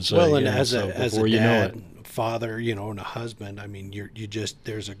 I should say. Well, and as a dad, father, and a husband, I mean, you just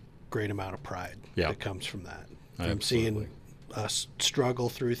there's a great amount of pride that comes from that. From seeing us struggle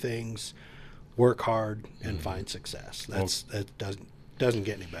through things, work hard, and find success. That doesn't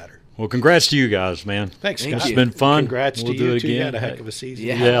get any better. Well, congrats to you guys, man. Thanks, Scott. It's been fun. Congrats to you, too. You had a heck of a season.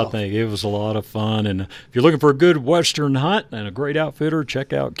 Yeah, I think it was a lot of fun. And if you're looking for a good Western hunt and a great outfitter,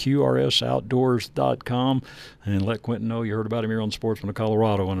 check out QRSOutdoors.com and let Quentin know you heard about him here on Sportsman of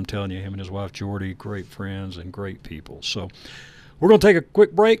Colorado. And I'm telling you, him and his wife, Jordy, great friends and great people. So we're going to take a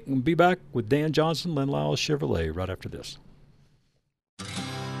quick break and be back with Dan Johnson, Len Lyles Chevrolet, right after this.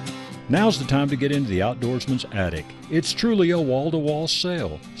 Now's the time to get into the Outdoorsman's Attic. It's truly a wall-to-wall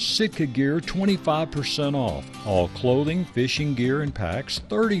sale. Sitka gear 25% off. All clothing, fishing gear, and packs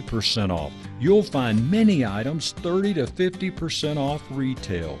 30% off. You'll find many items 30 to 50% off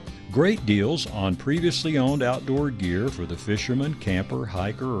retail. Great deals on previously owned outdoor gear for the fisherman, camper,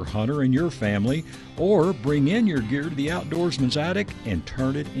 hiker, or hunter in your family, or bring in your gear to the Outdoorsman's Attic and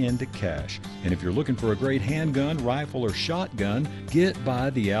turn it into cash. And if you're looking for a great handgun, rifle, or shotgun, get by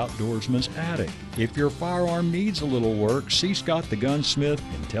the Outdoorsman's Attic. If your firearm needs a little work, see Scott the Gunsmith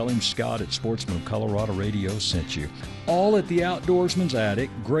and tell him Scott at Sportsman of Colorado Radio sent you. All at the Outdoorsman's Attic.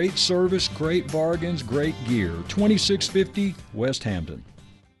 Great service, great bargains, great gear. 2650 West Hampton.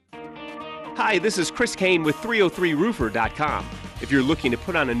 Hi, this is Chris Kane with 303roofer.com. If you're looking to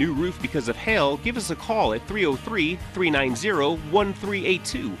put on a new roof because of hail, give us a call at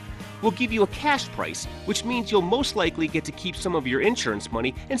 303-390-1382. We'll give you a cash price, which means you'll most likely get to keep some of your insurance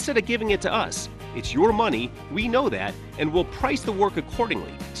money instead of giving it to us. It's your money, we know that, and we'll price the work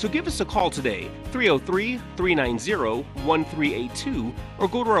accordingly. So give us a call today, 303-390-1382, or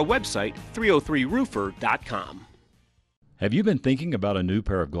go to our website, 303roofer.com. Have you been thinking about a new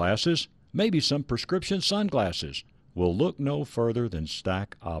pair of glasses? Maybe some prescription sunglasses? Well, look no further than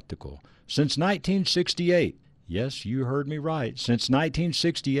Stack Optical. Since 1968, yes, you heard me right, since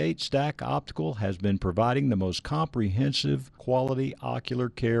 1968, Stack Optical has been providing the most comprehensive quality ocular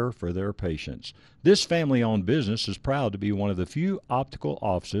care for their patients. This family-owned business is proud to be one of the few optical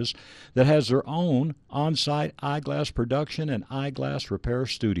offices that has their own on-site eyeglass production and eyeglass repair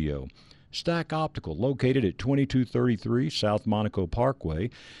studio. Stack Optical, located at 2233 South Monaco Parkway,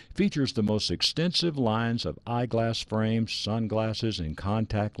 features the most extensive lines of eyeglass frames, sunglasses, and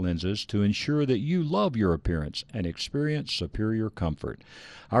contact lenses to ensure that you love your appearance and experience superior comfort.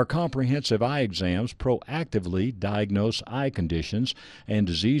 Our comprehensive eye exams proactively diagnose eye conditions and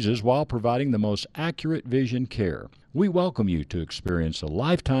diseases while providing the most accurate vision care. We welcome you to experience a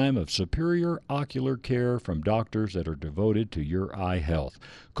lifetime of superior ocular care from doctors that are devoted to your eye health.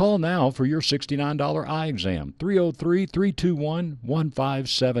 Call now for your $69 eye exam,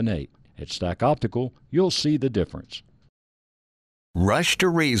 303-321-1578. At Stack Optical, you'll see the difference. Rush to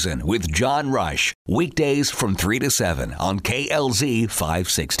Reason with John Rush, weekdays from 3 to 7 on KLZ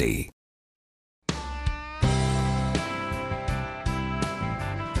 560.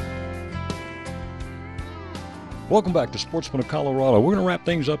 Welcome back to Sportsman of Colorado. We're going to wrap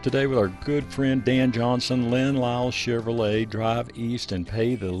things up today with our good friend Dan Johnson, Lynn Lyles Chevrolet. Drive east and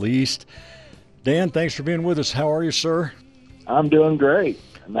pay the least. Dan, thanks for being with us. How are you, sir? I'm doing great.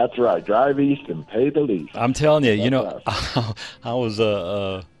 And that's right. Drive east and pay the least. I'm telling you, I was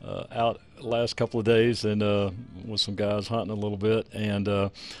out last couple of days and with some guys hunting a little bit, and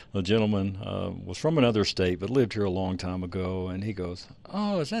a gentleman was from another state but lived here a long time ago, and he goes,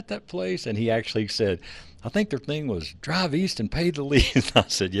 "Oh, is that place?" And he actually said, "I think their thing was drive east and pay the least." I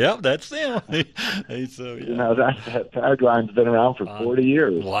said, "Yep, that's them." So, yeah. That tagline's been around for 40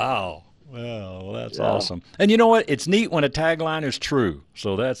 years. Wow. Well, that's awesome. And you know what? It's neat when a tagline is true.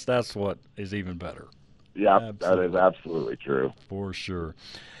 So that's what is even better. Yeah, that is absolutely true. For sure.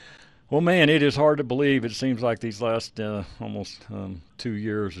 Well, man, it is hard to believe. It seems like these last almost 2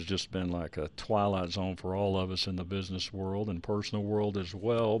 years has just been like a twilight zone for all of us in the business world and personal world as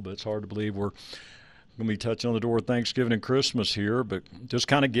well. But it's hard to believe we're going to be touching on the door of Thanksgiving and Christmas here. But just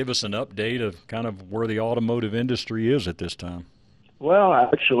kind of give us an update of kind of where the automotive industry is at this time. Well,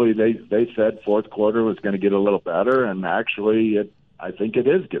 actually, they said fourth quarter was going to get a little better, and actually, I think it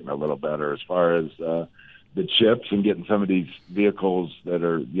is getting a little better as far as the chips and getting some of these vehicles that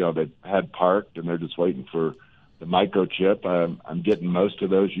are that had parked and they're just waiting for the microchip. I'm getting most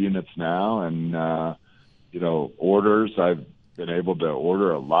of those units now, and orders. I've been able to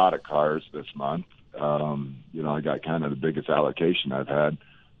order a lot of cars this month. I got kind of the biggest allocation I've had.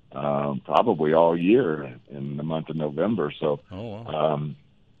 Probably all year in the month of November. So,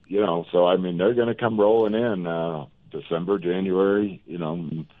 so I mean, they're going to come rolling in December, January.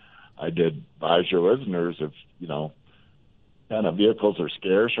 I did advise your listeners if kind of vehicles are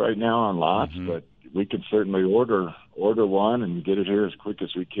scarce right now on lots, but we could certainly order one and get it here as quick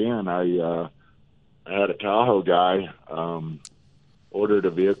as we can. I had a Tahoe guy ordered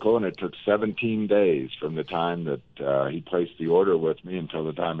a vehicle, and it took 17 days from the time that he placed the order with me until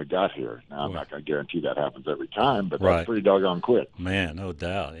the time it got here. Now, I'm not going to guarantee that happens every time, but that's pretty doggone quick. Man, no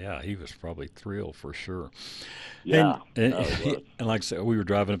doubt. Yeah, he was probably thrilled for sure. Yeah. And like I said, we were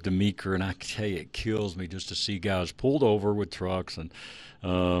driving up to Meeker, and I tell you, it kills me just to see guys pulled over with trucks and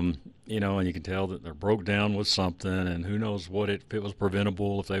and you can tell that they're broke down with something, and who knows if it was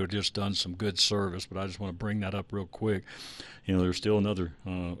preventable, if they would just done some good service. But I just want to bring that up real quick. There's still another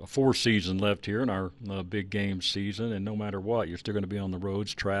 4 season left here in our big game season, and no matter what, you're still going to be on the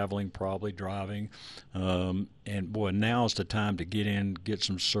roads, traveling, probably driving. And boy, now's the time to get in, get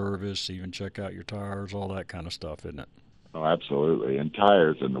some service, even check out your tires, all that kind of stuff, isn't it? Oh, absolutely. And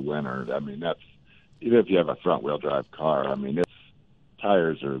tires in the winter. I mean, that's even if you have a front wheel drive car. I mean,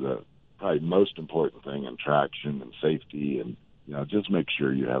 tires are the probably most important thing in traction and safety, and just make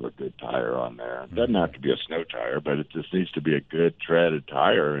sure you have a good tire on there. It doesn't have to be a snow tire, but it just needs to be a good treaded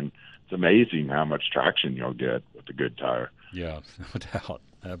tire, and it's amazing how much traction you'll get with a good tire. Yeah, no doubt.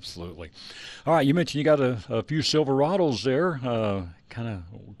 Absolutely. All right, you mentioned you got a few Silverados there. Kind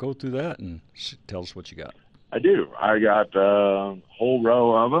of go through that and tell us what you got. I do. I got a whole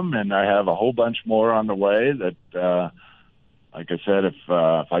row of them, and I have a whole bunch more on the way that like I said, if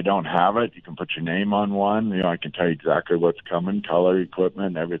I don't have it, you can put your name on one. I can tell you exactly what's coming, color,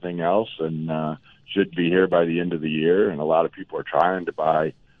 equipment, everything else, and should be here by the end of the year. And a lot of people are trying to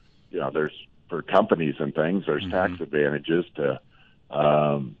buy, there's for companies and things, there's tax advantages to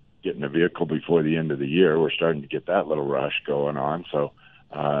getting a vehicle before the end of the year. We're starting to get that little rush going on. So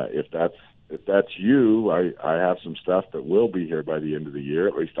if that's you, I have some stuff that will be here by the end of the year.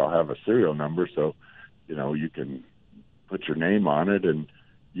 At least I'll have a serial number, so you can put your name on it and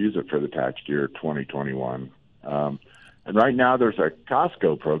use it for the tax year 2021. And right now there's a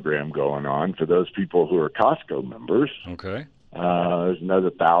Costco program going on for those people who are Costco members. Okay. There's another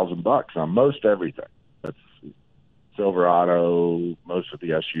 $1,000 on most everything. That's Silverado, most of the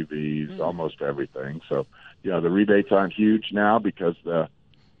SUVs, almost everything. So, the rebates aren't huge now because the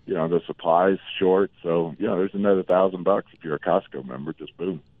supply's short. So, there's another $1,000 if you're a Costco member. Just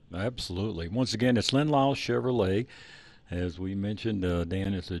boom. Absolutely. Once again, it's Lynn Lyles Chevrolet. As we mentioned,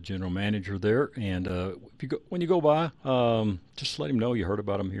 Dan is the general manager there. And when you go by, just let him know you heard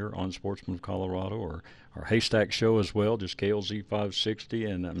about him here on Sportsman of Colorado or our Haystack show as well, just KLZ 560.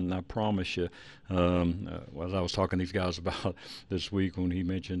 And I promise you, as I was talking to these guys about this week when he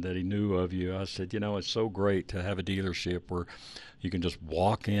mentioned that he knew of you, I said, it's so great to have a dealership where you can just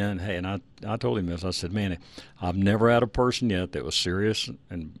walk in. Hey, and I told him this. I said, man, I've never had a person yet that was serious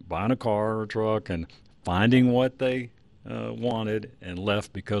and buying a car or a truck and finding what they wanted and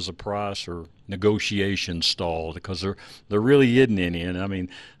left because of price or negotiation stalled, because there really isn't any. And I mean,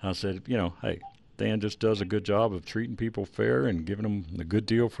 I said, hey, Dan just does a good job of treating people fair and giving them a good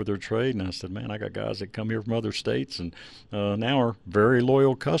deal for their trade. And I said, man, I got guys that come here from other states and now are very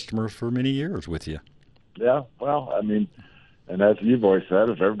loyal customers for many years with you. Yeah, well, I mean, and as you've always said,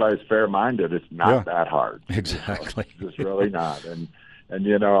 if everybody's fair-minded, it's not that hard. Exactly. It's just really not. And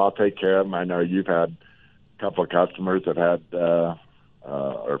I'll take care of them. I know you've had a couple of customers that had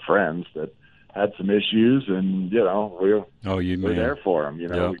or friends that had some issues, and we're there for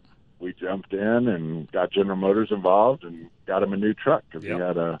them. We jumped in and got General Motors involved and got them a new truck because we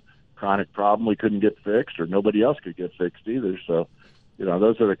had a chronic problem we couldn't get fixed, or nobody else could get fixed either. So,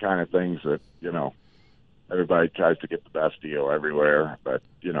 those are the kind of things that everybody tries to get the best deal everywhere, but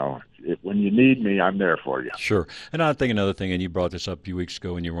when you need me, I'm there for you. Sure. And I think another thing, and you brought this up a few weeks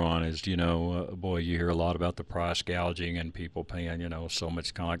ago when you were on, is boy, you hear a lot about the price gouging and people paying so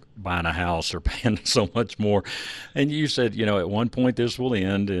much, kind of like buying a house or paying so much more. And you said at one point this will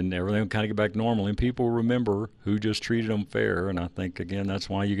end and everything will kind of get back normal, and people remember who just treated them fair. And I think again that's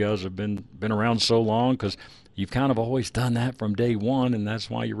why you guys have been around so long, because you've kind of always done that from day one, and that's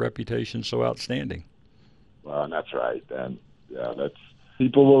why your reputation's so outstanding. Well, and that's right. And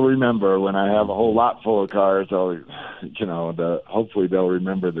people will remember when I have a whole lot full of cars. Hopefully they'll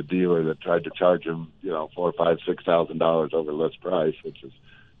remember the dealer that tried to charge them, $4,000, $5,000, $6,000 over list price, which is,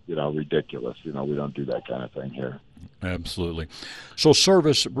 ridiculous. We don't do that kind of thing here. Absolutely. So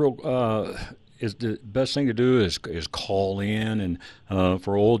service, is the best thing to do is call in and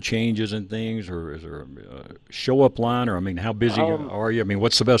for oil changes and things, or is there a show up line, or how busy are you?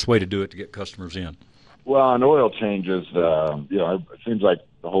 What's the best way to do it to get customers in? Well, on oil changes, it seems like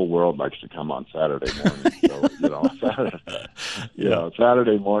the whole world likes to come on Saturday morning. So,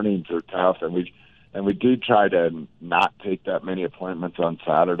 Saturday mornings are tough, and we do try to not take that many appointments on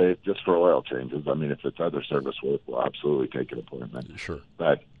Saturday just for oil changes. If it's other service work, we'll absolutely take an appointment. Sure.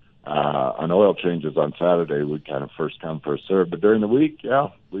 But on oil changes on Saturday, we kind of first come, first serve. But during the week,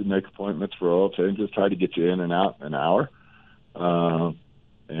 we make appointments for oil changes, try to get you in and out in an hour.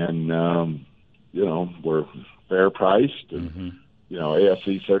 We're fair priced and,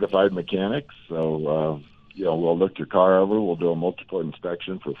 ASC certified mechanics. So, we'll look your car over. We'll do a multiple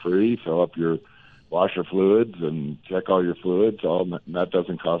inspection for free, fill up your washer fluids and check all your fluids. And that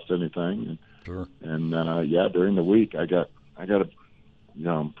doesn't cost anything. Sure. And, during the week, I got a,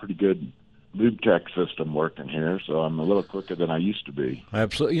 pretty good lube tech system working here. So I'm a little quicker than I used to be.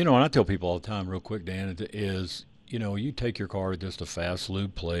 Absolutely. And I tell people all the time, real quick, Dan, is, you take your car to just a fast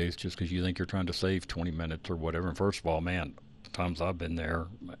lube place just because you think you're trying to save 20 minutes or whatever. And first of all, man, the times I've been there,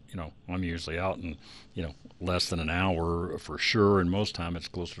 I'm usually out in, less than an hour for sure. And most time it's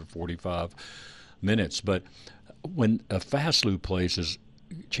closer to 45 minutes. But when a fast lube place is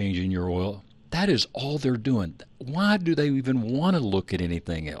changing your oil, that is all they're doing. Why do they even want to look at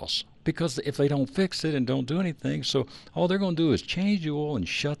anything else? Because if they don't fix it and don't do anything, so all they're going to do is change the oil and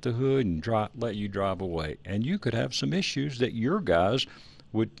shut the hood and let you drive away. And you could have some issues that your guys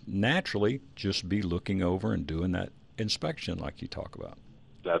would naturally just be looking over and doing that inspection like you talk about.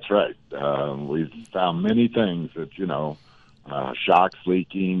 That's right. We've found many things that, shocks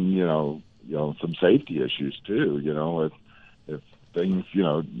leaking, some safety issues too, if things,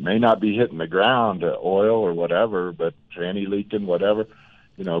 may not be hitting the ground, oil or whatever, but tranny leaking, whatever,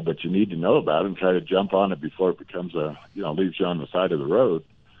 but you need to know about it and try to jump on it before it becomes leaves you on the side of the road.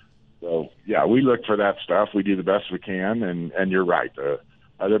 So, we look for that stuff. We do the best we can, and you're right.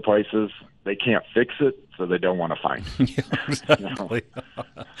 Other places, they can't fix it, so they don't want to find it. Exactly.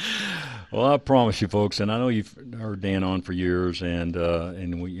 Well, I promise you, folks, and I know you've heard Dan on for years, and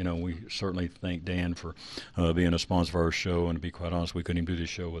we certainly thank Dan for being a sponsor of our show. And to be quite honest, we couldn't even do this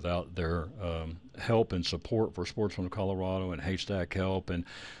show without their help and support for Sportsman of Colorado and Haystack Help. And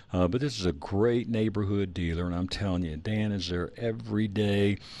but this is a great neighborhood dealer, and I'm telling you, Dan is there every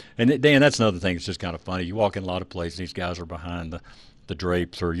day. And Dan, that's another thing. It's just kind of funny. You walk in a lot of places, these guys are behind the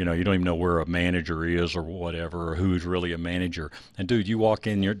drapes, or you don't even know where a manager is or whatever, or who's really a manager. And dude, you walk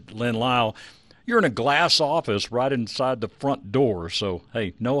in, you're Len Lyle, you're in a glass office right inside the front door. So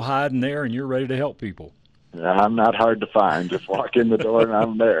hey, no hiding there, and you're ready to help people. Yeah, I'm not hard to find. Just walk in the door and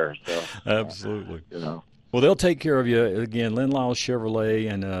I'm there. So absolutely. Well, they'll take care of you. Again, Len Lyle Chevrolet,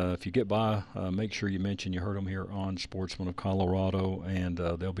 and if you get by, make sure you mention you heard them here on Sportsman of Colorado, and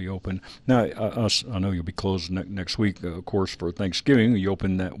they'll be open. Now, I know you'll be closed next week, of course, for Thanksgiving. You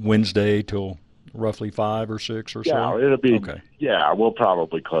open that Wednesday till roughly 5 or 6 or so? Yeah, it'll be. Okay. Yeah, we'll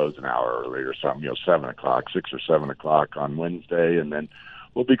probably close an hour early or something, 7 o'clock, 6 or 7 o'clock on Wednesday, and then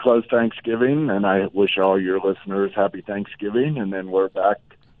we'll be closed Thanksgiving, and I wish all your listeners happy Thanksgiving, and then we're back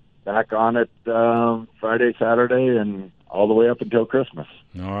on it Friday, Saturday, and all the way up until Christmas.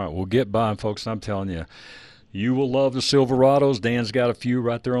 All right, we'll get by, folks. I'm telling you. You will love the Silverados. Dan's got a few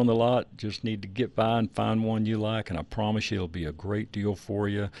right there on the lot. Just need to get by and find one you like, and I promise you it'll be a great deal for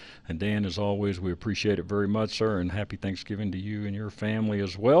you. And Dan, as always, we appreciate it very much, sir, and happy Thanksgiving to you and your family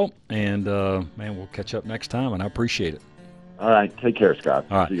as well. And, man, we'll catch up next time, and I appreciate it. All right. Take care, Scott.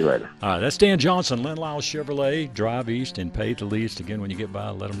 All right. See you later. All right. That's Dan Johnson, Len Lyles Chevrolet. Drive east and pay the least. Again, when you get by,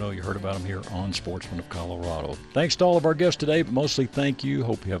 let them know you heard about them here on Sportsman of Colorado. Thanks to all of our guests today, but mostly thank you.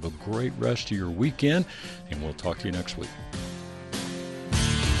 Hope you have a great rest of your weekend, and we'll talk to you next week.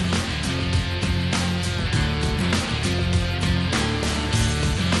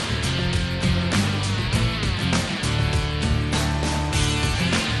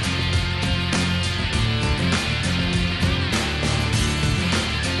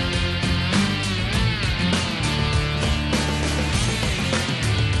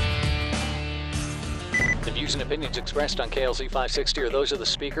 Opinions expressed on KLZ 560 are those of the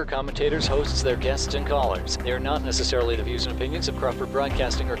speaker, commentators, hosts, their guests, and callers. They are not necessarily the views and opinions of Crawford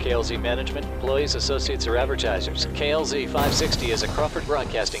Broadcasting or KLZ management, employees, associates, or advertisers. KLZ 560 is a Crawford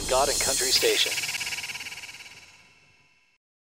Broadcasting God and Country station.